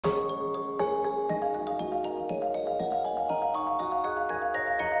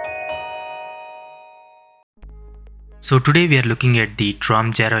So today we are looking at the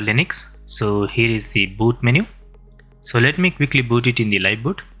TROMjaro Linux. So here is the boot menu. So let me quickly boot it in the live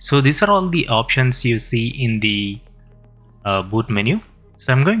boot. So these are all the options you see in the boot menu.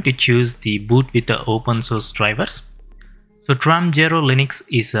 So I'm going to choose the boot with the open source drivers. So TROMjaro Linux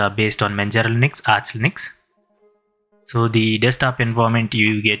is based on Manjaro Linux, Arch Linux. So the desktop environment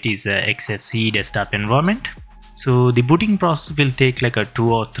you get is a XFCE desktop environment. So the booting process will take like a 2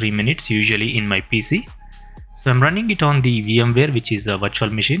 or 3 minutes usually in my PC. So I'm running it on the VMware, which is a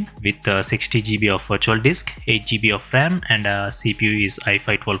virtual machine with 60 GB of virtual disk, 8 GB of RAM, and CPU is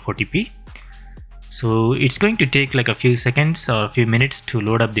i5 1240p. So it's going to take like a few seconds or a few minutes to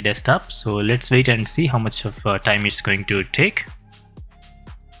load up the desktop. So let's wait and see how much of time it's going to take.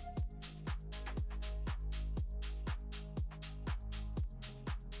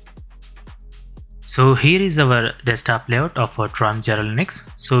 So here is our desktop layout of our TROMjaro Linux.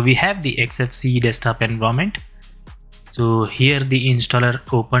 So we have the XFCE desktop environment. So here the installer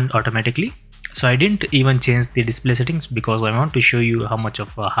opened automatically. So I didn't even change the display settings because I want to show you how much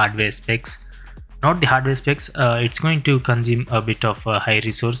of hardware specs, not the hardware specs, it's going to consume a bit of high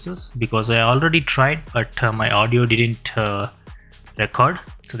resources because I already tried, but my audio didn't record.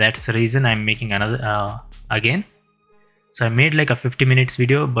 So that's the reason I'm making another again. So I made like a 50 minutes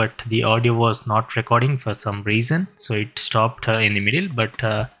video, but the audio was not recording for some reason. So it stopped in the middle,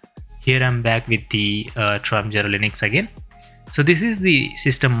 but here I'm back with the TROMjaro Linux again. So this is the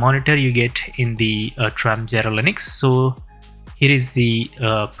system monitor you get in the TROMjaro Linux. So here is the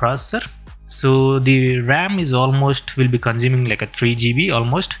processor. So the RAM is almost will be consuming like a 3 GB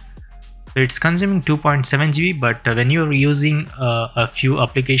almost. So it's consuming 2.7 GB, but when you're using a few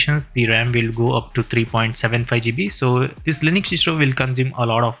applications, the RAM will go up to 3.75 GB. So this Linux distro will consume a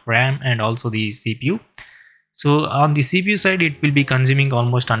lot of RAM and also the CPU. So on the CPU side, it will be consuming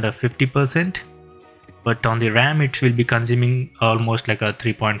almost under 50%, but on the RAM, it will be consuming almost like a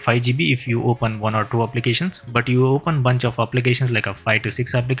 3.5 GB if you open 1 or 2 applications. But you open bunch of applications like a 5 to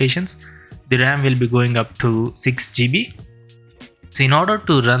 6 applications, the RAM will be going up to 6 GB. So in order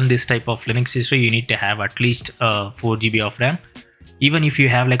to run this type of Linux distro, you need to have at least 4 GB of RAM. Even if you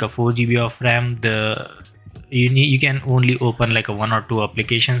have like a 4 GB of RAM, you can only open like a 1 or 2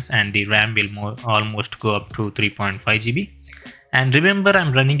 applications and the RAM will almost go up to 3.5 GB. And remember,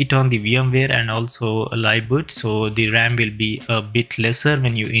 I'm running it on the VMware and also a live boot, so the RAM will be a bit lesser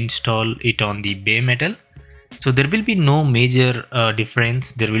when you install it on the bare metal. So there will be no major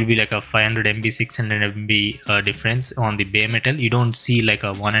difference. There will be like a 500 MB, 600 MB difference on the bare metal. You don't see like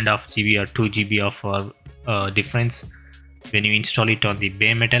a 1.5 GB or 2 GB of difference when you install it on the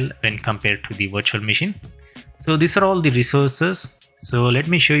bare metal when compared to the virtual machine. So these are all the resources. So let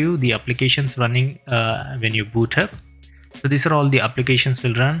me show you the applications running when you boot up. So these are all the applications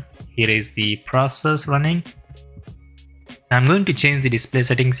will run. Here is the process running. I'm going to change the display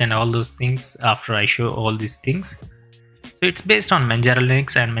settings and all those things after I show all these things. So it's based on Manjaro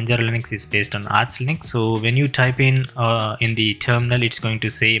Linux and Manjaro Linux is based on Arch Linux. So when you type in the terminal, it's going to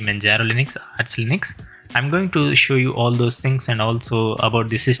say Manjaro Linux, Arch Linux. I'm going to show you all those things and also about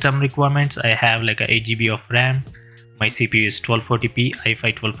the system requirements. I have like a 8 GB of RAM. My CPU is 1240p,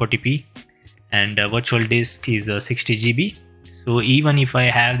 i5 1240p, and virtual disk is 60 GB. So even if I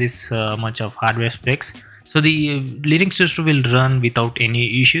have this much of hardware specs, so the Linux distro will run without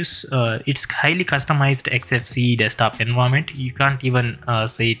any issues. It's highly customized XFCE desktop environment. You can't even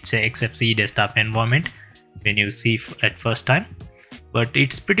say it's a XFCE desktop environment when you see at first time. But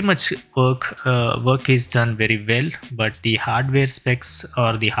it's pretty much work is done very well, but the hardware specs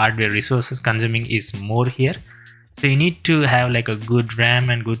or the hardware resources consuming is more here. So you need to have like a good RAM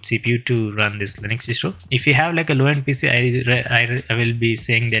and good CPU to run this Linux distro. If you have like a low-end PC, I will be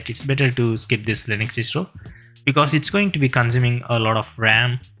saying that it's better to skip this Linux distro because it's going to be consuming a lot of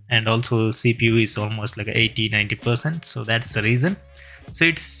RAM and also CPU is almost like 80-90%. So that's the reason. So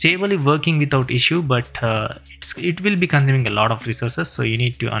it's stably working without issue, but it will be consuming a lot of resources. So you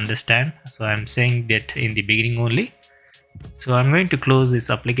need to understand. So I'm saying that in the beginning only. So I'm going to close these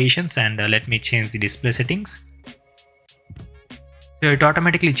applications and let me change the display settings. So it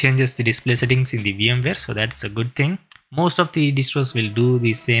automatically changes the display settings in the VMware. So that's a good thing. Most of the distros will do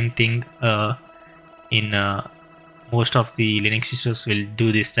the same thing. Most of the Linux distros will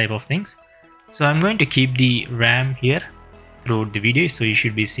do this type of things. So I'm going to keep the RAM here throughout the video, so you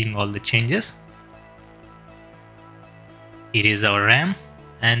should be seeing all the changes. Here is our RAM,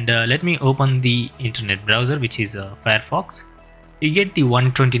 and let me open the internet browser, which is Firefox. You get the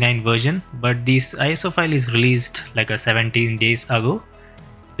 129 version, but this ISO file is released like a 17 days ago.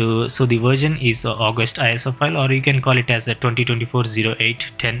 So the version is August ISO file, or you can call it as a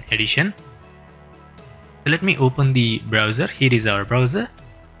 2024-08-10 edition. So let me open the browser. Here is our browser.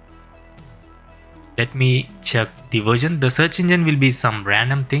 Let me check the version. The search engine will be some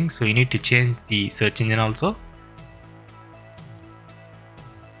random thing, so you need to change the search engine also.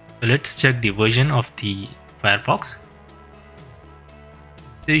 So let's check the version of the Firefox.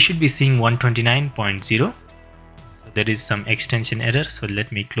 So you should be seeing 129.0. So there is some extension error, so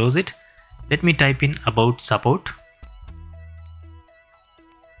let me close it. Let me type in about support,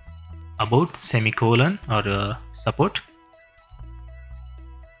 about semicolon or support,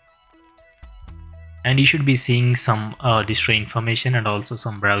 and you should be seeing some distro information and also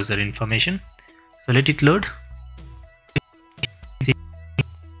some browser information. So let it load.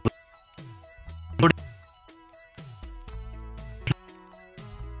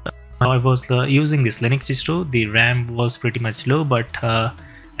 I was using this Linux distro. The RAM was pretty much low, but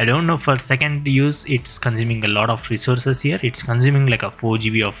I don't know, for second use it's consuming a lot of resources here. It's consuming like a 4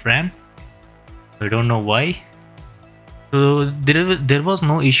 GB of RAM, so I don't know why. So there was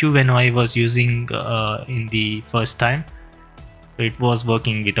no issue when I was using in the first time, so it was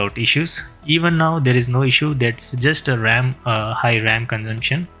working without issues. Even now there is no issue. That's just a high RAM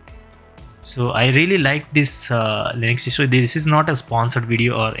consumption. So I really like this Linux distro. This is not a sponsored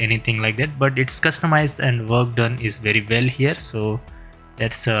video or anything like that, but it's customized and work done is very well here, so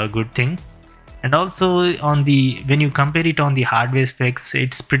that's a good thing. And also when you compare it on the hardware specs,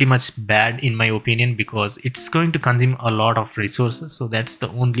 it's pretty much bad in my opinion, because it's going to consume a lot of resources. So that's the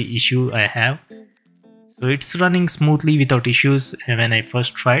only issue I have. So it's running smoothly without issues when I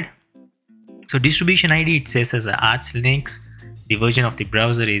first tried. So distribution ID, it says as Arch Linux. The version of the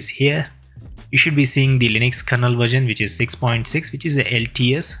browser is here. You should be seeing the Linux kernel version, which is 6.6, which is a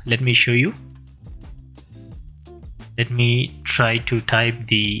LTS. Let me show you. Let me try to type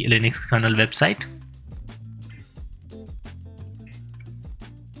the Linux kernel website.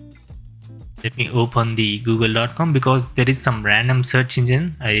 Let me open the google.com, because there is some random search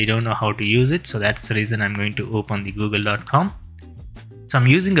engine. I don't know how to use it, so that's the reason I'm going to open the google.com. So I'm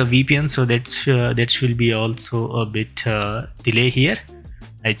using a VPN, so that will be also a bit delay here.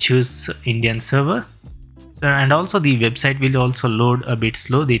 I choose Indian server. So, and also the website will also load a bit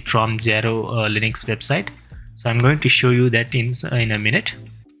slow, the TROMjaro Linux website. So I'm going to show you that in a minute.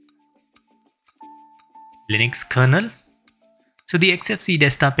 Linux kernel. So the XFC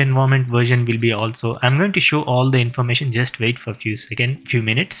desktop environment version will be also, I'm going to show all the information. Just wait for few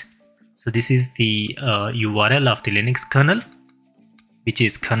minutes. So this is the URL of the Linux kernel, which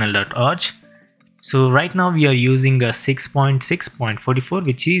is kernel.org. So right now we are using a 6.6.44,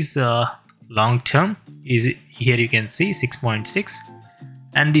 which is long term. Here you can see 6.6,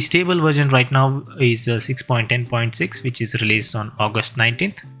 and the stable version right now is 6.10.6, which is released on August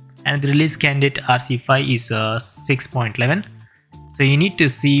 19th, and the release candidate RC5 is 6.11. So you need to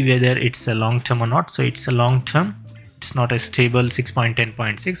see whether it's a long term or not. So it's a long term. It's not a stable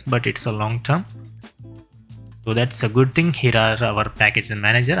 6.10.6, but it's a long term. So that's a good thing. Here are our package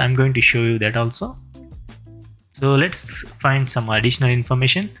manager. I'm going to show you that also. So let's find some additional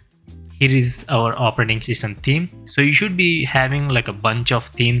information. Here is our operating system theme. So you should be having like a bunch of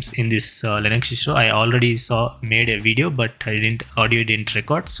themes in this Linux distro. I already made a video, but audio didn't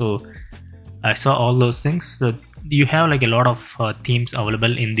record. So I saw all those things. So you have like a lot of themes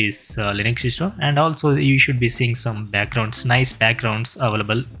available in this Linux distro, and also you should be seeing some backgrounds, nice backgrounds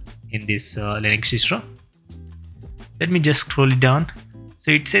available in this Linux distro. Let me just scroll it down. So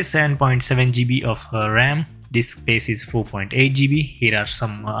it says 7.7 GB of RAM. Disk space is 4.8 GB. Here are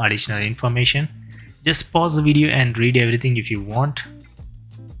some additional information. Just pause the video and read everything if you want.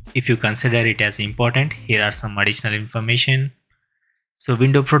 If you consider it as important, here are some additional information. So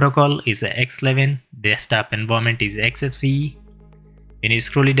window protocol is a X11. Desktop environment is XFCE. When you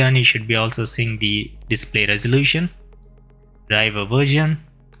scroll it down, you should be also seeing the display resolution, driver version.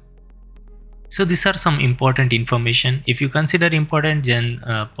 So these are some important information. If you consider important, then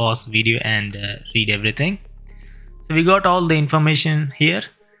pause video and read everything. So we got all the information here.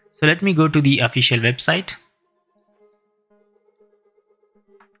 So let me go to the official website.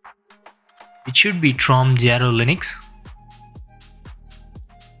 It should be TROMjaro Linux.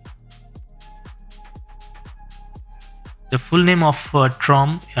 The full name of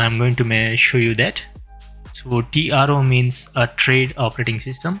Trom, I'm going to show you that. So TRO means a trade operating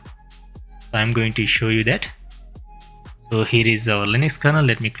system. So I'm going to show you that. So here is our Linux kernel.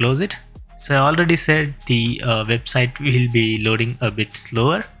 Let me close it. So I already said the website will be loading a bit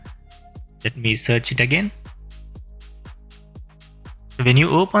slower. Let me search it again. So when you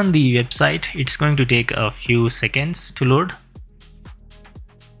open the website, it's going to take a few seconds to load.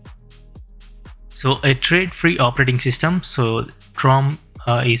 So a trade-free operating system. So Trom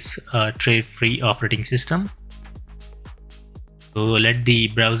is a trade-free operating system. So let the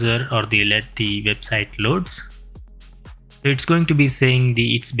browser or let the website loads. So it's going to be saying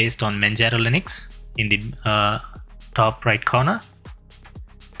it's based on Manjaro Linux in the top right corner.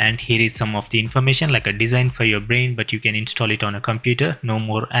 And here is some of the information like a design for your brain, but you can install it on a computer. No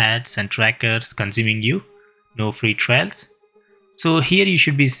more ads and trackers consuming you. No free trials. So here you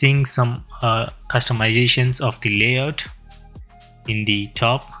should be seeing some customizations of the layout in the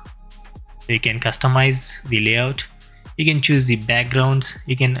top. So you can customize the layout. You can choose the backgrounds.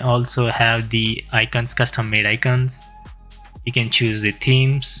 You can also have the icons, custom made icons. You can choose the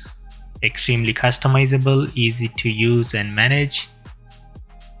themes. Extremely customizable, easy to use and manage.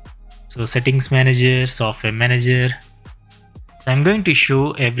 So settings manager, software manager. I'm going to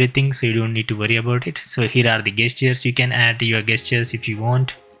show everything so you don't need to worry about it. So here are the gestures. You can add your gestures if you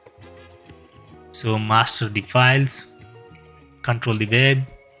want. So master the files, control the web.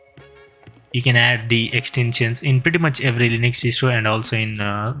 You can add the extensions in pretty much every Linux distro, and also in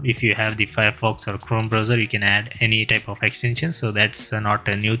if you have the Firefox or Chrome browser, you can add any type of extensions. So that's not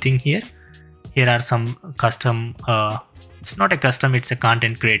a new thing here. Here are some custom, it's not a custom, it's a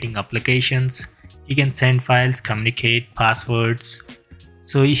content creating applications. You can send files, communicate, passwords.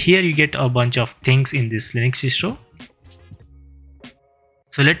 So here you get a bunch of things in this Linux distro.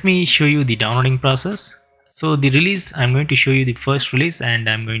 So let me show you the downloading process. So the release, I'm going to show you the first release and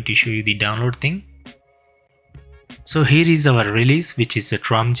I'm going to show you the download thing. So here is our release, which is a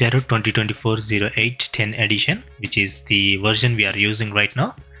TROMjaro 2024-08-10 edition, which is the version we are using right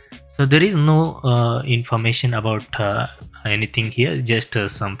now. So there is no information about anything here, just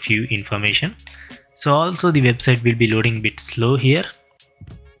some few information. So also the website will be loading a bit slow here,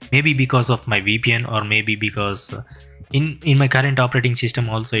 maybe because of my VPN, or maybe because in my current operating system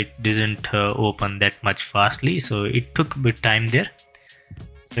also it doesn't open that much fastly, so it took a bit time there.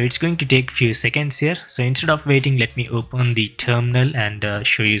 So it's going to take few seconds here. So instead of waiting, let me open the terminal and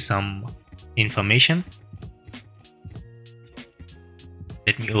show you some information.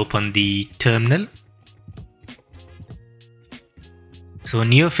 Let me open the terminal. So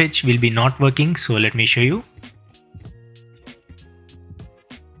NeoFetch will be not working, so let me show you.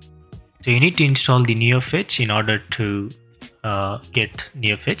 So you need to install the NeoFetch in order to get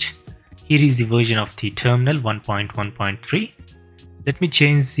NeoFetch. Here is the version of the terminal 1.1.3. Let me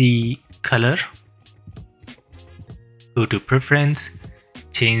change the color. Go to preference,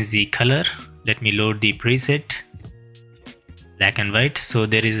 change the color. Let me load the preset, black and white. So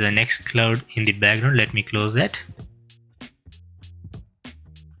there is a Nextcloud in the background. Let me close that.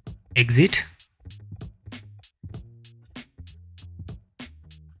 Exit.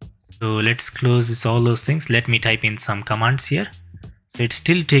 So let's close all those things. Let me type in some commands here. So it's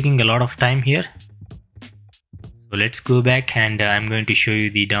still taking a lot of time here. So let's go back and I'm going to show you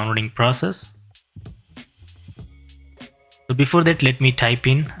the downloading process. So before that, let me type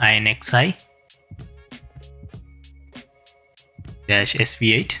in inxi-sv8.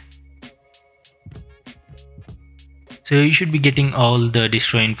 So you should be getting all the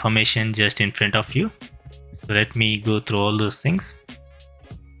distro information just in front of you. So let me go through all those things.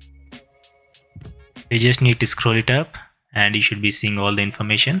 You just need to scroll it up and you should be seeing all the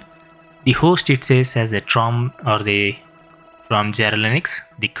information. The host, it says, as a TROM or the TROMjaro Linux,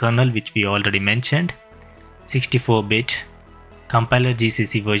 the kernel which we already mentioned, 64-bit, compiler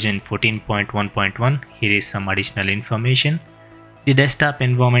GCC version 14.1.1. Here is some additional information. The desktop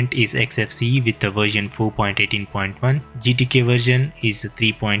environment is XFCE with the version 4.18.1. GTK version is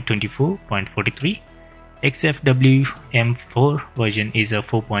 3.24.43. XFWM4 version is a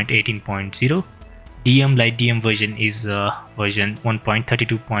 4.18.0. DM Light DM version is version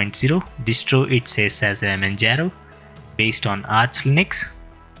 1.32.0. Distro, it says, as a Manjaro based on Arch Linux.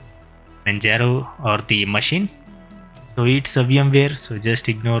 Manjaro or the machine. So it's a VMware, so just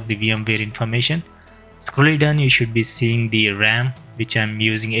ignore the VMware information. Scrolling down, you should be seeing the RAM, which I'm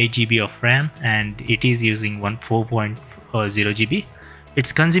using 8 GB of RAM and it is using 4.0 GB.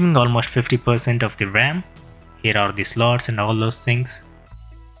 It's consuming almost 50% of the RAM. Here are the slots and all those things.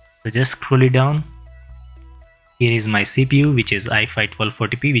 So just scroll it down. Here is my CPU, which is i5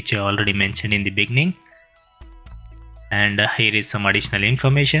 1240p, which I already mentioned in the beginning. And here is some additional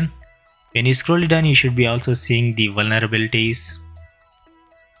information. When you scroll it down, you should be also seeing the vulnerabilities.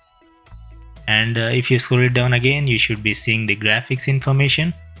 And if you scroll it down again, you should be seeing the graphics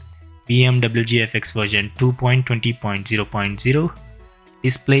information. VMWGFX version 2.20.0.0.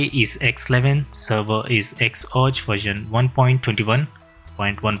 Display is X11. Server is Xorg version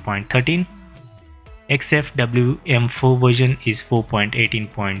 1.21.1.13. XFWM4 version is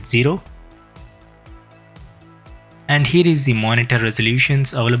 4.18.0. And here is the monitor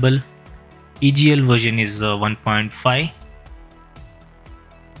resolutions available. EGL version is 1.5,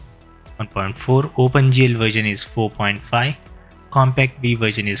 1.4, OpenGL version is 4.5, Compact V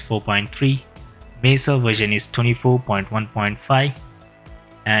version is 4.3, Mesa version is 24.1.5,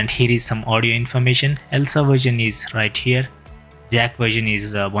 and here is some audio information. ELSA version is right here, jack version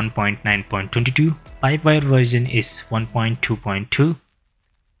is 1.9.22, Pipewire version is 1.2.2.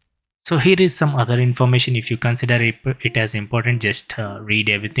 So here is some other information. If you consider it as important, just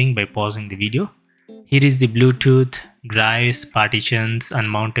read everything by pausing the video. Here is the Bluetooth, drives, partitions,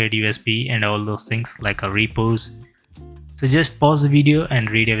 unmounted USB, and all those things like a repos. So just pause the video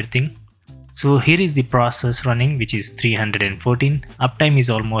and read everything. So here is the process running, which is 314. Uptime is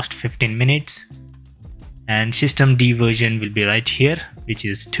almost 15 minutes. And system D version will be right here, which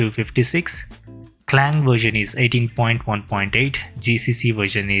is 256. Clang version is 18.1.8. GCC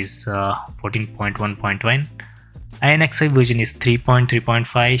version is 14.1.1. INXI version is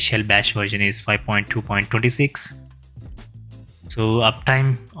 3.3.5. Shell Bash version is 5.2.26. So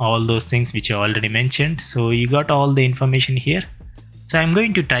uptime, all those things which I already mentioned. So you got all the information here. So I'm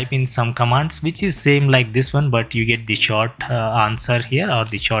going to type in some commands which is same like this one, but you get the short answer here, or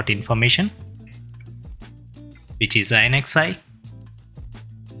the short information, which is INXI.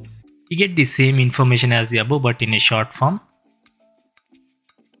 You get the same information as the above but in a short form.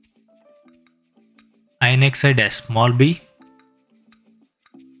 INXI-b.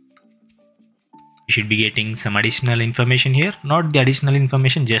 You should be getting some additional information here. Not the additional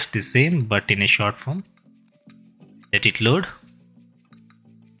information, just the same but in a short form. Let it load.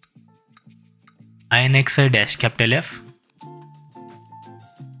 INXI-F.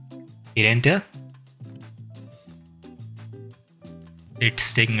 Hit enter.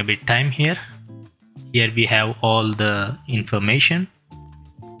 It's taking a bit time here. Here we have all the information.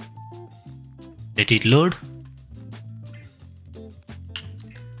 Let it load.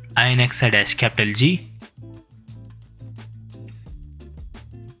 INXI-G.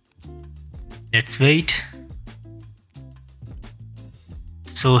 Let's wait.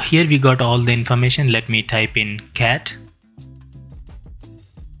 So here we got all the information. Let me type in cat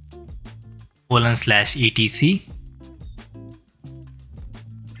 /etc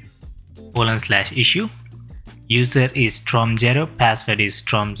 /issue. User is TROMjaro, password is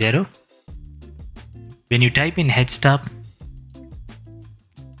TROMjaro. When you type in htop,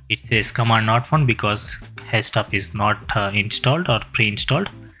 it says command not found because htop is not installed or pre-installed.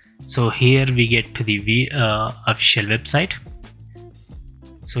 So here we get to the official website.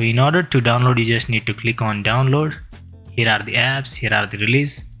 So in order to download, you just need to click on download. Here are the apps, here are the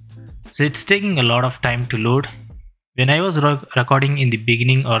release. So it's taking a lot of time to load. When I was recording in the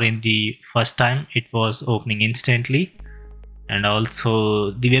beginning or in the first time, it was opening instantly, and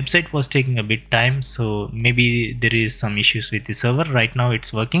also the website was taking a bit time, so maybe there is some issues with the server. Right now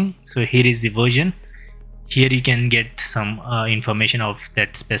it's working. So here is the version. Here you can get some information of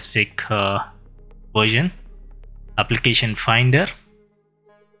that specific version. Application finder.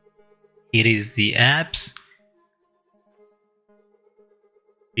 Here is the apps.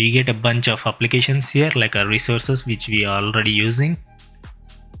 You get a bunch of applications here, like resources which we are already using.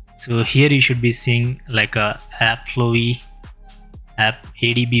 So here you should be seeing like a app flowy, app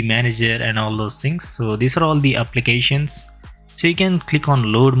ADB manager, and all those things. So these are all the applications. So you can click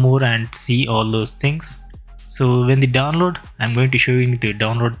on load more and see all those things. So when the download, I'm going to show you the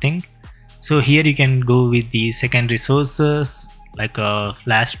download thing. So here you can go with the secondary sources like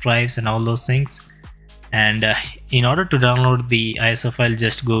flash drives and all those things. And in order to download the ISO file,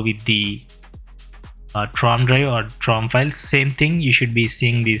 just go with the TROM drive or TROM files. Same thing, you should be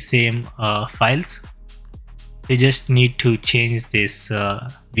seeing the same files. You just need to change this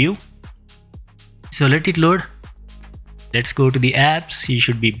view. So let it load. Let's go to the apps. You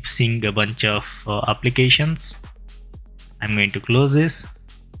should be seeing a bunch of applications. I'm going to close this.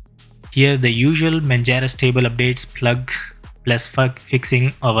 Here the usual Manjaro stable updates, plugs, plus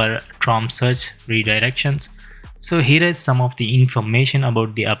fixing our TROM search redirections. So here is some of the information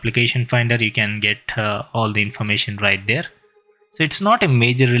about the application finder. You can get all the information right there. So it's not a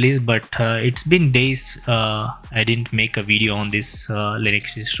major release, but it's been days I didn't make a video on this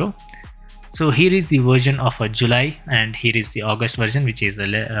Linux distro. So here is the version of July, and here is the August version, which is the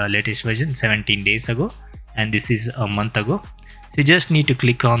latest version 17 days ago, and this is a month ago. So you just need to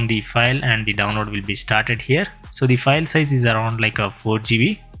click on the file and the download will be started here. So the file size is around like a 4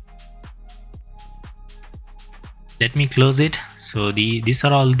 GB. Let me close it. So these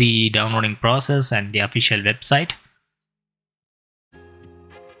are all the downloading process and the official website.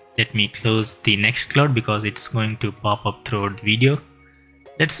 Let me close the Nextcloud because it's going to pop up throughout the video.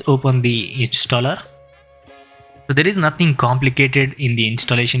 Let's open the installer. So there is nothing complicated in the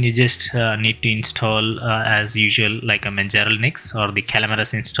installation. You just need to install as usual like a Manjaro Linux or the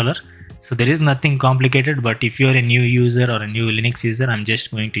Calamares installer. So there is nothing complicated, but if you're a new user or a new Linux user, I'm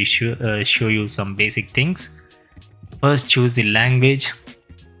just going to show you some basic things. First, choose the language,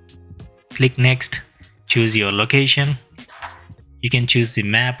 click next, choose your location. You can choose the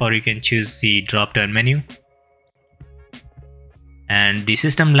map or you can choose the drop down menu. And the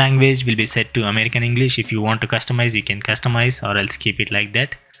system language will be set to American English. If you want to customize, you can customize or else keep it like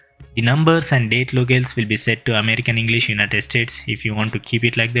that. The numbers and date locales will be set to American English, United States. If you want to keep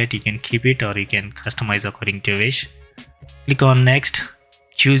it like that, you can keep it or you can customize according to your wish. Click on next,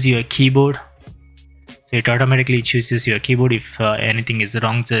 choose your keyboard. So it automatically chooses your keyboard. If anything is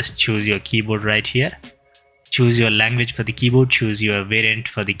wrong, just choose your keyboard right here. Choose your language for the keyboard, choose your variant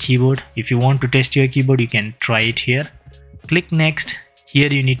for the keyboard. If you want to test your keyboard, you can try it here. Click next. Here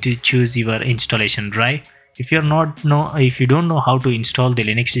you need to choose your installation drive. If you don't know how to install the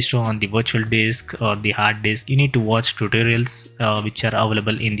Linux distro on the virtual disk or the hard disk, you need to watch tutorials which are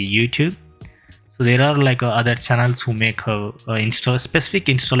available in the YouTube. So there are like other channels who make specific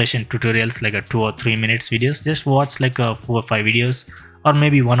installation tutorials like 2 or 3 minutes videos. Just watch like 4 or 5 videos or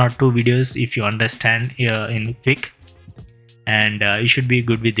maybe 1 or 2 videos if you understand in quick, and you should be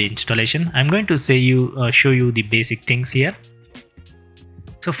good with the installation. I'm going to show you the basic things here.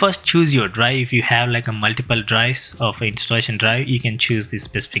 So first, choose your drive. If you have like a multiple drives of installation drive, you can choose the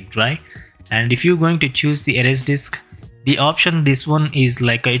specific drive. And if you're going to choose the erase disk, the option this one is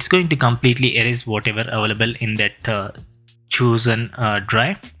like it's going to completely erase whatever available in that chosen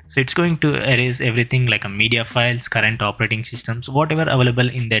drive. So it's going to erase everything like a media files, current operating systems, whatever available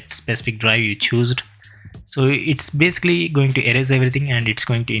in that specific drive you chose. So it's basically going to erase everything and it's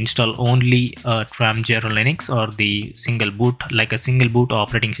going to install only TROMjaro Linux or the single boot, like a single boot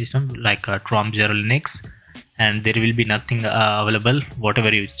operating system like a TROMjaro Linux, and there will be nothing available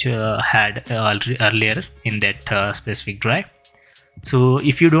whatever you had earlier in that specific drive. So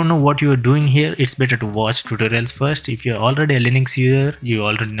if you don't know what you are doing here, it's better to watch tutorials first. If you're already a Linux user, you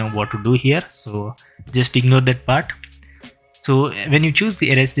already know what to do here, so just ignore that part. So when you choose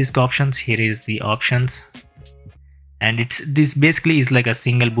the erase disk options, here is the options, and this basically is like a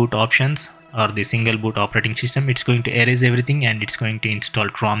single boot options or the single boot operating system. It's going to erase everything and it's going to install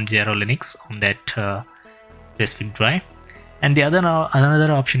TROMjaro Linux on that specific drive. And the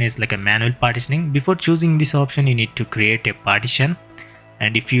another option is like a manual partitioning. Before choosing this option, you need to create a partition,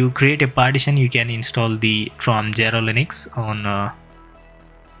 and if you create a partition, you can install the TROMjaro Linux on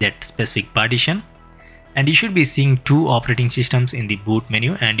that specific partition. And you should be seeing 2 operating systems in the boot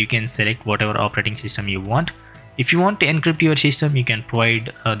menu, and you can select whatever operating system you want. If you want to encrypt your system, you can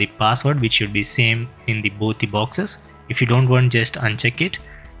provide the password, which should be same in both the boxes. If you don't want, just uncheck it.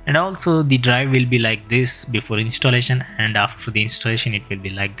 And also the drive will be like this before installation, and after the installation it will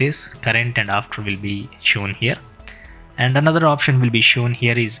be like this. Current and after will be shown here. And another option will be shown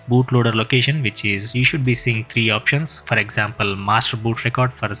here is bootloader location, which is you should be seeing 3 options. For example, master boot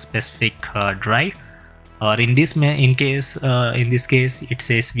record for a specific drive, or in this case it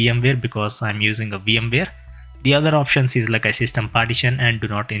says VMware because I'm using a VMware. The other options is like a system partition and do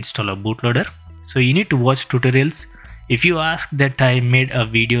not install a bootloader. So you need to watch tutorials. If you ask that I made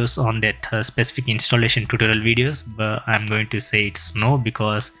videos on that specific installation tutorial videos, but I'm going to say it's no,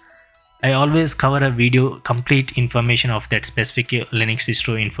 because I always cover a video complete information of that specific Linux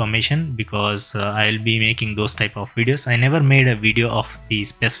distro information, because I'll be making those type of videos. I never made a video of the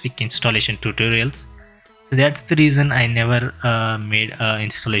specific installation tutorials. So that's the reason I never made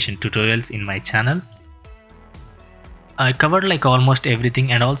installation tutorials in my channel. I covered like almost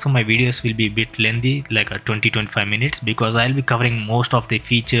everything, and also my videos will be a bit lengthy, like 20-25 minutes, because I'll be covering most of the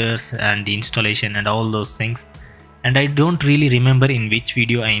features and the installation and all those things. And I don't really remember in which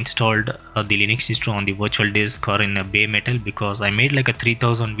video I installed the Linux distro on the virtual disk or in a bare metal, because I made like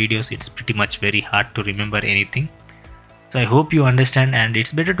 3000 videos. It's pretty much very hard to remember anything. So I hope you understand, and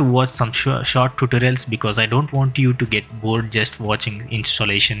it's better to watch some short tutorials, because I don't want you to get bored just watching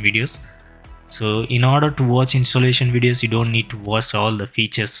installation videos. So in order to watch installation videos, you don't need to watch all the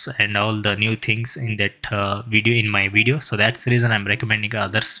features and all the new things in that video in my video. So that's the reason I'm recommending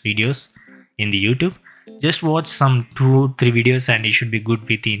others videos in the YouTube. Just watch some 2-3 videos and you should be good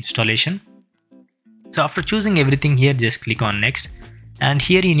with the installation. So after choosing everything here, just click on next, and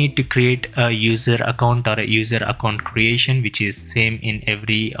here you need to create a user account or a user account creation, which is same in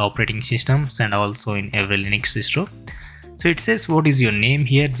every operating systems and also in every Linux distro. So it says what is your name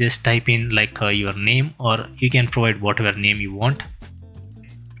here, just type in like your name, or you can provide whatever name you want.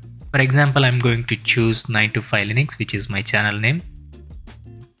 For example, I'm going to choose 9to5 Linux, which is my channel name.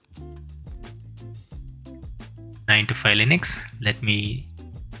 9to5 Linux. Let me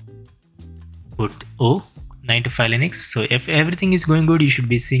put O 9to5 Linux. So if everything is going good, you should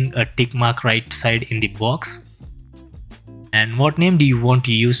be seeing a tick mark right side in the box. And what name do you want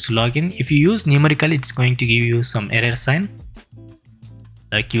to use to log in? If you use numerical, it's going to give you some error sign.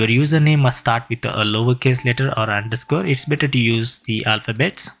 Like your username must start with a lowercase letter or underscore. It's better to use the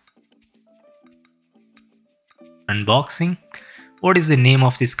alphabets. Unboxing. What is the name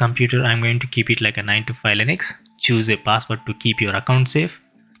of this computer? I'm going to keep it like a 9to5 Linux. Choose a password to keep your account safe.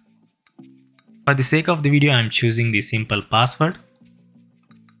 For the sake of the video, I'm choosing the simple password,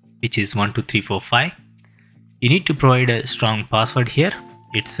 which is 12345. You need to provide a strong password here.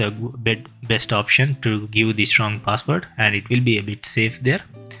 It's a best option to give the strong password, and it will be a bit safe there.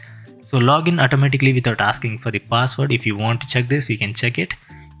 So log in automatically without asking for the password. If you want to check this, you can check it.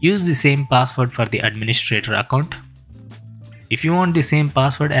 Use the same password for the administrator account. If you want the same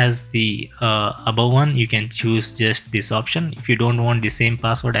password as the above one, you can choose just this option. If you don't want the same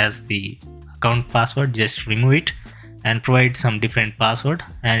password as the account password, just remove it and provide some different password,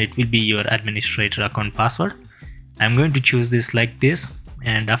 and it will be your administrator account password. I'm going to choose this like this,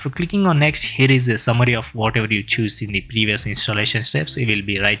 and after clicking on next, here is a summary of whatever you choose in the previous installation steps. It will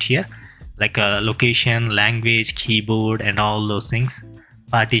be right here, like a location, language, keyboard, and all those things,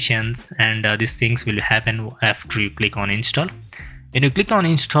 partitions, and these things will happen after you click on install. When you click on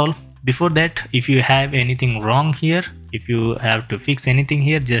install, before that, if you have anything wrong here, if you have to fix anything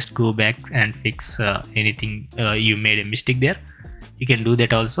here, just go back and fix anything you made a mistake there. You can do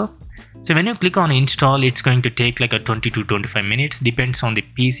that also. So when you click on install, it's going to take like a 20 to 25 minutes, depends on the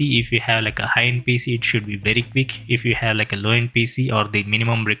PC. If you have like a high-end PC, it should be very quick. If you have like a low-end PC or the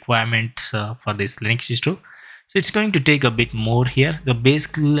minimum requirements for this Linux distro, so it's going to take a bit more here. The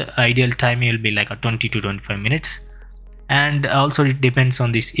basic ideal time will be like a 20 to 25 minutes. And also it depends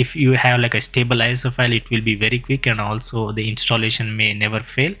on this. If you have like a stable ISO file, it will be very quick, and also the installation may never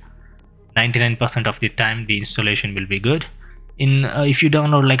fail. 99% of the time the installation will be good. If you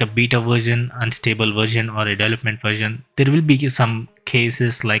download like a beta version, unstable version, or a development version, there will be some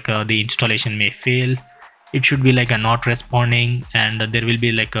cases like the installation may fail. It should be like a not responding, and there will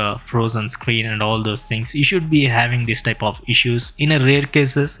be like a frozen screen and all those things. You should be having this type of issues. In a rare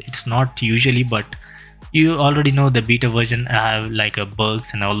cases, it's not usually, but you already know the beta version have like a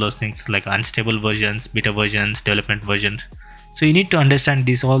bugs and all those things, like unstable versions, beta versions, development versions. So you need to understand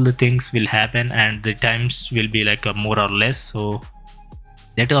these, all the things will happen, and the times will be like a more or less. So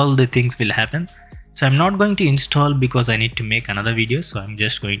that all the things will happen. So I'm not going to install because I need to make another video. So I'm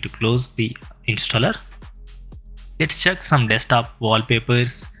just going to close the installer. Let's check some desktop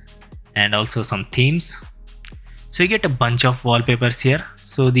wallpapers and also some themes. So you get a bunch of wallpapers here.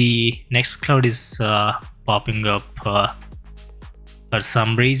 So the Nextcloud is popping up for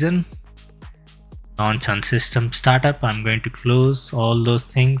some reason. Launch on system startup. I'm going to close all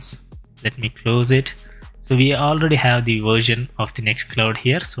those things. Let me close it. So we already have the version of the Nextcloud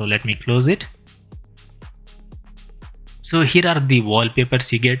here. So let me close it. So here are the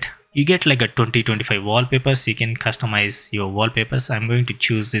wallpapers you get. You get like a 20-25 wallpapers. You can customize your wallpapers. I'm going to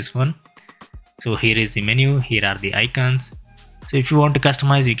choose this one. So here is the menu. Here are the icons. So if you want to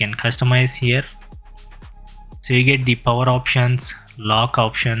customize, you can customize here. So you get the power options, lock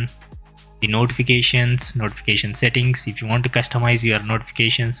option, the notifications, notification settings. If you want to customize your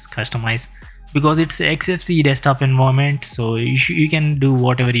notifications, customize, because it's XFCE desktop environment. So you can do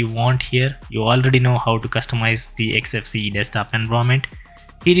whatever you want here. You already know how to customize the XFCE desktop environment.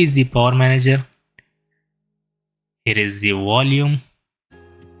 Here is the power manager. Here is the volume.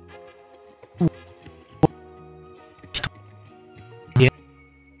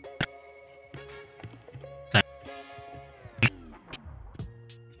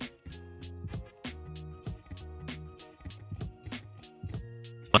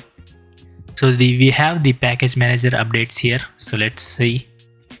 So we have the package manager updates here. So let's see.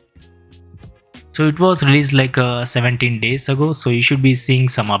 So it was released like 17 days ago. So you should be seeing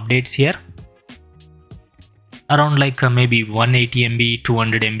some updates here. Around like maybe 180 MB,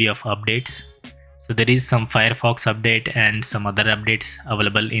 200 MB of updates. So there is some Firefox update and some other updates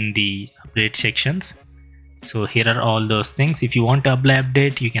available in the update sections. So here are all those things. If you want to apply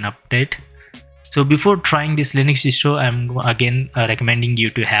update, you can update. So before trying this Linux distro, I'm again recommending you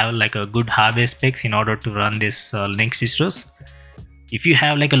to have like a good hardware specs in order to run this Linux distros. If you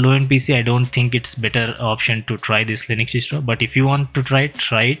have like a low-end PC, I don't think it's better option to try this Linux distro. But if you want to try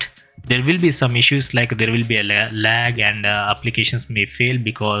it. There will be some issues, like there will be a lag and applications may fail,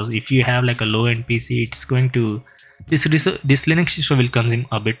 because if you have like a low-end PC, it's going to this Linux distro will consume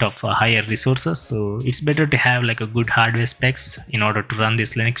a bit of higher resources. So it's better to have like a good hardware specs in order to run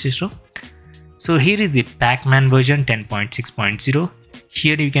this Linux distro. So here is the Pacman version 10.6.0.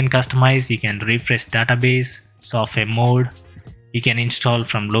 Here you can customize, you can refresh database, software mode, you can install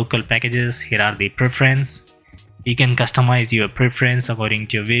from local packages. Here are the preference. You can customize your preference according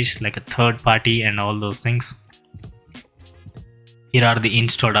to your wish, like a third party and all those things. Here are the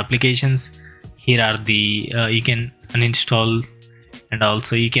installed applications. Here are the you can uninstall, and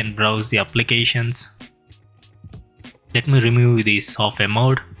also you can browse the applications. Let me remove the software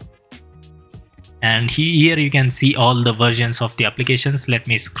mode. And here you can see all the versions of the applications. Let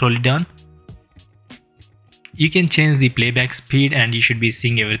me scroll it down. You can change the playback speed, and you should be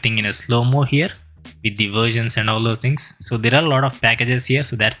seeing everything in a slow-mo here with the versions and all those things. So there are a lot of packages here,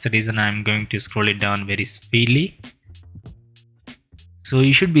 so that's the reason I'm going to scroll it down very speedily. So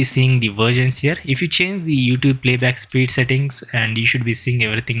you should be seeing the versions here. If you change the YouTube playback speed settings, and you should be seeing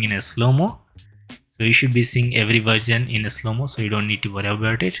everything in a slow-mo. So you should be seeing every version in a slow-mo, so you don't need to worry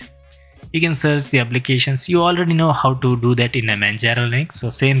about it. You can search the applications. You already know how to do that in a Manjaro Linux, so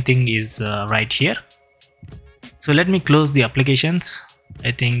same thing is right here. So let me close the applications.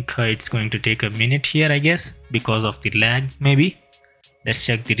 I think it's going to take a minute here, I guess, because of the lag maybe. Let's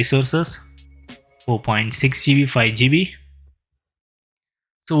check the resources. 4.6 GB, 5 GB.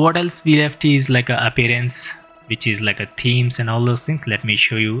 So what else we left is like a appearance, which is like a themes and all those things. Let me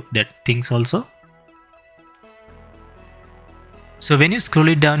show you that things also. So when you scroll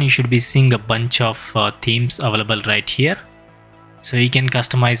it down, you should be seeing a bunch of themes available right here. So you can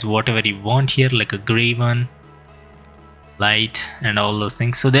customize whatever you want here, like a gray one, light, and all those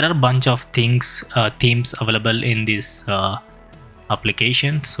things. So there are a bunch of things, themes available in this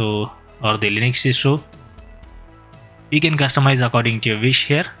application, so or the Linux distro. You can customize according to your wish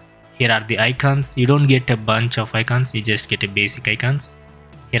here. Here are the icons. You don't get a bunch of icons, you just get a basic icons.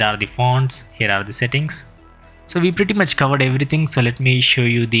 Here are the fonts, here are the settings. So we pretty much covered everything. So let me show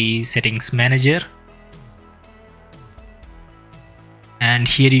you the settings manager. And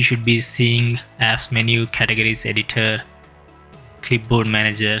here you should be seeing apps menu, categories editor, clipboard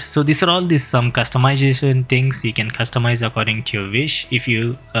manager. So these are all some customization things you can customize according to your wish if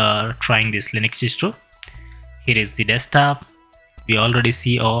you are trying this Linux distro. Here is the desktop. We already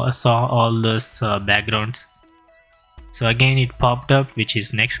saw all those backgrounds. So again it popped up, which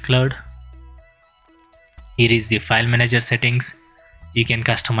is Nextcloud. Here is the file manager settings. You can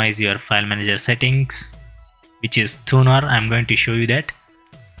customize your file manager settings, which is Tuner. I'm going to show you that.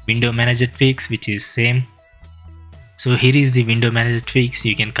 Window manager tweaks, which is same. So here is the window manager tweaks.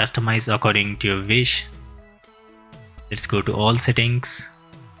 You can customize according to your wish. Let's go to all settings.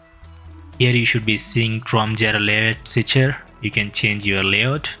 Here you should be seeing TROMjaro layout switcher. You can change your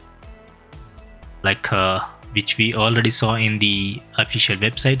layout, like which we already saw in the official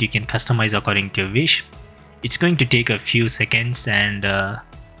website. You can customize according to your wish. It's going to take a few seconds, and the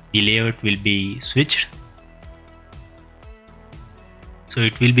layout will be switched. So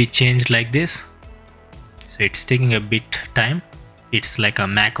it will be changed like this. So it's taking a bit time. It's like a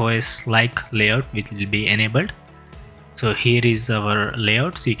macOS like layout which will be enabled. So here is our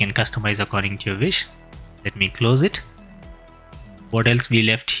layout, so you can customize according to your wish. Let me close it. What else we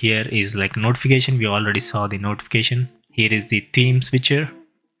left here is like notification. We already saw the notification. Here is the theme switcher.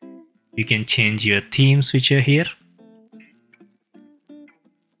 You can change your theme switcher here.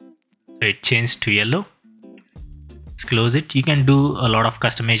 So it changed to yellow. Let's close it. You can do a lot of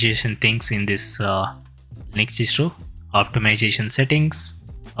customization things in this Linux distro. Optimization settings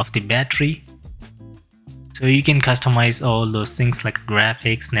of the battery. So you can customize all those things like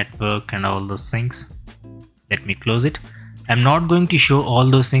graphics, network, and all those things. Let me close it. I'm not going to show all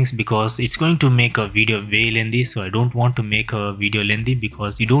those things because it's going to make a video way lengthy. So I don't want to make a video lengthy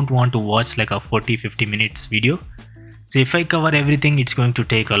because you don't want to watch like a 40-50 minutes video. So if I cover everything, it's going to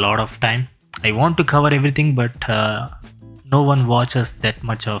take a lot of time. I want to cover everything, but no one watches that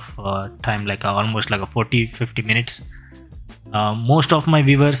much of time, like almost like a 40-50 minutes. Most of my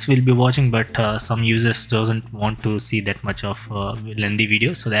viewers will be watching, but some users doesn't want to see that much of lengthy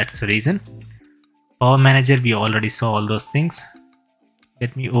video. So that's the reason. Power manager, we already saw all those things.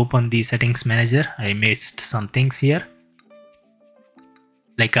 Let me open the settings manager. I missed some things here,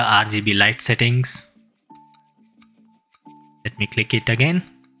 like a RGB light settings. Let me click it again.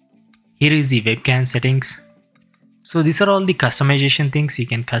 Here is the webcam settings. So these are all the customization things. You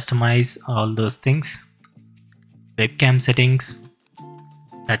can customize all those things. Webcam settings,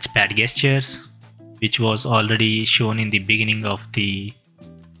 touchpad gestures, which was already shown in the beginning of the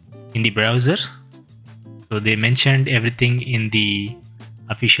browser. So they mentioned everything in the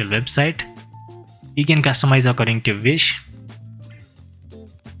official website. You can customize according to wish.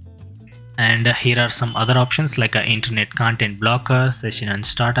 And here are some other options like a internet content blocker, session and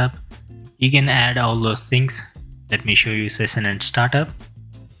startup. you can add all those things. Let me show you session and startup.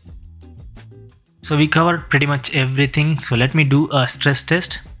 So we covered pretty much everything. So let me do a stress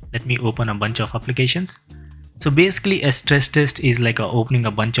test. Let me open a bunch of applications. So basically a stress test is like opening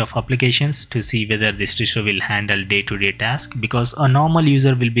a bunch of applications to see whether this distro will handle day-to-day tasks, because a normal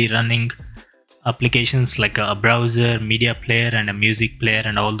user will be running applications like a browser, media player and a music player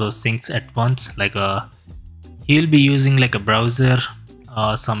and all those things at once. Like he'll be using like a browser,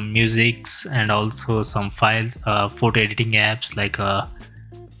 some musics and also some files, photo editing apps like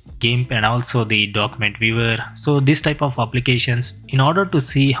GIMP and also the document viewer. So this type of applications, in order to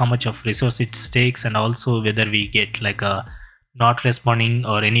see how much of resource it takes and also whether we get like a not responding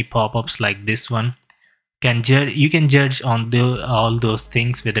or any pop-ups like this one, you can judge on all those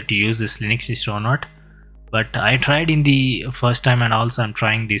things whether to use this Linux distro or not. But I tried in the first time and also I'm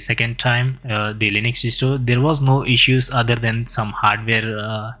trying the second time the Linux distro. There was no issues other than some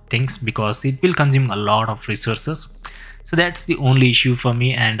hardware things, because it will consume a lot of resources. So that's the only issue for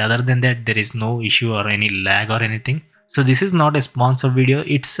me, and other than that there is no issue or any lag or anything. So this is not a sponsored video.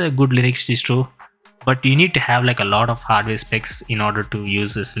 It's a good Linux distro, but you need to have like a lot of hardware specs in order to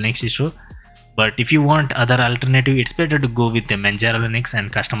use this Linux distro. But if you want other alternative, it's better to go with the Manjaro Linux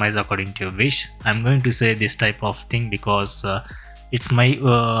and customize according to your wish. I'm going to say this type of thing because it's my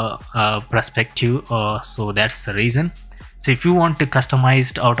perspective, so that's the reason. So if you want to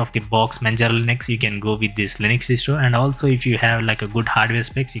customize out of the box Manjaro Linux, you can go with this Linux distro, and also if you have like a good hardware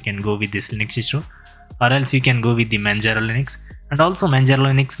specs, you can go with this Linux distro, or else you can go with the Manjaro Linux. And also Manjaro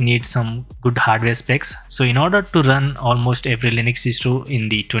Linux needs some good hardware specs. So in order to run almost every Linux distro in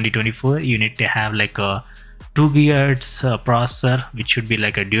the 2024, you need to have like a 2 GHz processor, which should be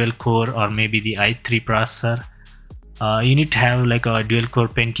like a dual core or maybe the i3 processor. You need to have like a dual core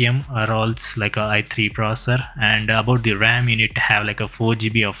Pentium or else like a i3 processor. And about the RAM, you need to have like a 4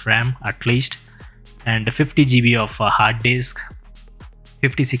 GB of RAM at least, and 50 GB of hard disk,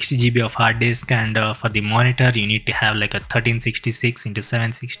 50-60 GB of hard disk. And for the monitor, you need to have like a 1366 into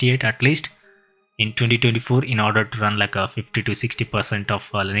 768 at least in 2024 in order to run like a 50 to 60% of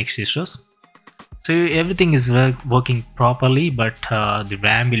Linux distros. So everything is working properly, but the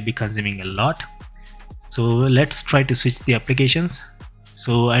RAM will be consuming a lot. So let's try to switch the applications.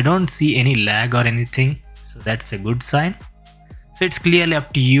 So I don't see any lag or anything, so that's a good sign. So it's clearly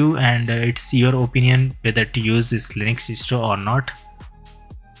up to you, and it's your opinion whether to use this Linux distro or not.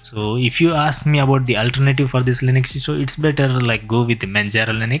 So if you ask me about the alternative for this Linux distro, it's better like go with the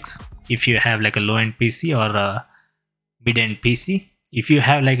Manjaro Linux if you have like a low-end PC or a mid-end PC. If you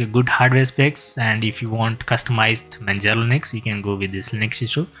have like a good hardware specs and if you want customized Manjaro Linux, you can go with this Linux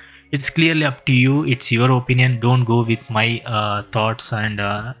distro. It's clearly up to you. It's your opinion. Don't go with my thoughts and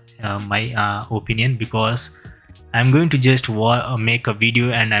my opinion, because I'm going to just make a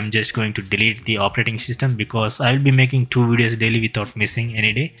video and I'm just going to delete the operating system, because I'll be making 2 videos daily without missing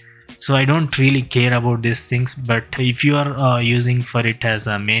any day. So I don't really care about these things. But if you are using for it as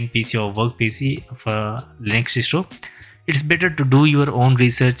a main PC or work PC for Linux distro, it's better to do your own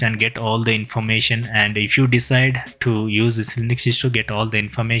research and get all the information. And if you decide to use this Linux distro, get all the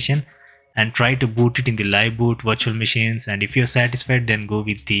information and try to boot it in the live boot virtual machines. And if you're satisfied, then go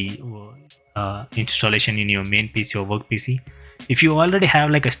with the installation in your main PC or work PC. If you already have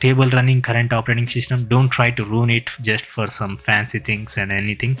like a stable running current operating system, don't try to ruin it just for some fancy things and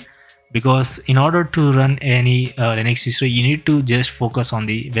anything, because in order to run any Linux distro, you need to just focus on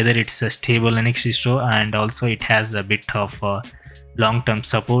the whether it's a stable Linux distro and also it has a bit of long-term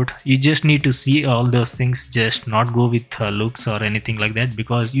support. You just need to see all those things, just not go with looks or anything like that,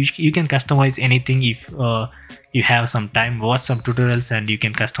 because you can customize anything. If you have some time, watch some tutorials and you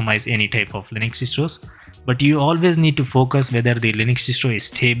can customize any type of Linux distros. But you always need to focus whether the Linux distro is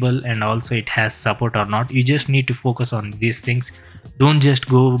stable and also it has support or not. You just need to focus on these things. Don't just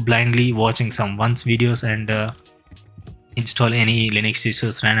go blindly watching some once videos and install any Linux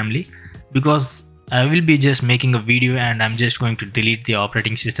distros randomly, because I will be just making a video and I'm just going to delete the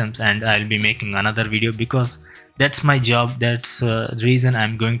operating systems and I'll be making another video, because that's my job. That's the reason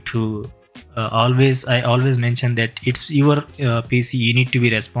I'm going to I always mention that it's your PC, you need to be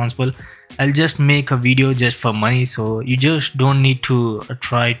responsible. I'll just make a video just for money, so you just don't need to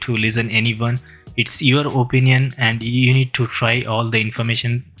try to listen anyone. It's your opinion and you need to try all the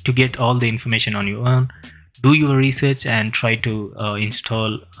information to get all the information on your own. Do your research and try to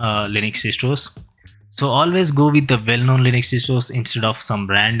install Linux distros. So always go with the well-known Linux distros instead of some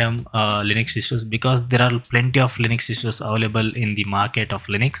random Linux distros, because there are plenty of Linux distros available in the market of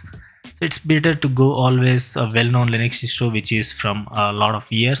Linux. So it's better to go always a well-known Linux distro which is from a lot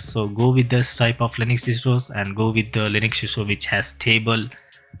of years. So go with this type of Linux distros and go with the Linux distro which has stable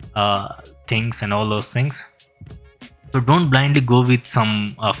things and all those things. So don't blindly go with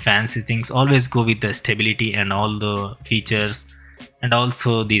some fancy things. Always go with the stability and all the features and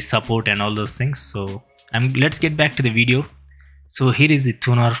also the support and all those things. So let's get back to the video. So here is the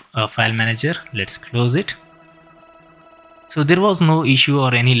tuner file manager. Let's close it. So there was no issue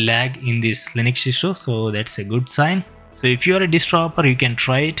or any lag in this Linux distro, so that's a good sign. So if you are a distro hopper, you can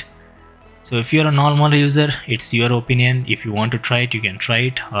try it. So if you're a normal user, it's your opinion. If you want to try it, you can try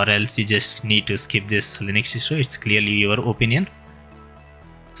it, or else you just need to skip this Linux distro. It's clearly your opinion.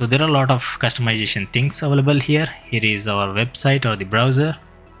 So there are a lot of customization things available here. Here is our website or the browser.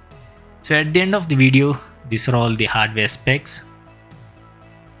 So at the end of the video, these are all the hardware specs.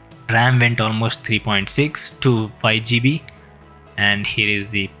 RAM went almost 3.6 to 5 GB. And here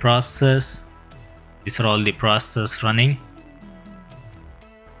is the process. These are all the process running.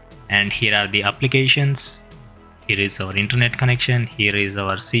 And here are the applications. Here is our internet connection. Here is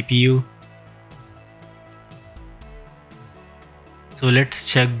our CPU. So let's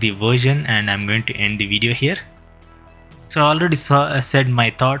check the version, and I'm going to end the video here. So I already said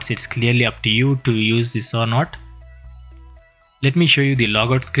my thoughts. It's clearly up to you to use this or not. Let me show you the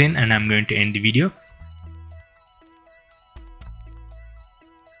logout screen, and I'm going to end the video.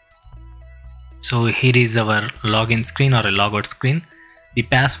 So here is our login screen or a logout screen. The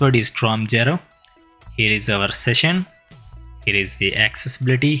password is TROMjaro. Here is our session. Here is the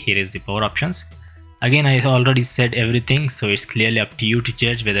accessibility. Here is the power options. Again, I already said everything, so it's clearly up to you to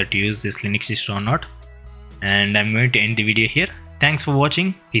judge whether to use this Linux distro or not. And I'm going to end the video here. Thanks for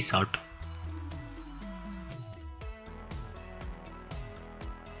watching. Peace out.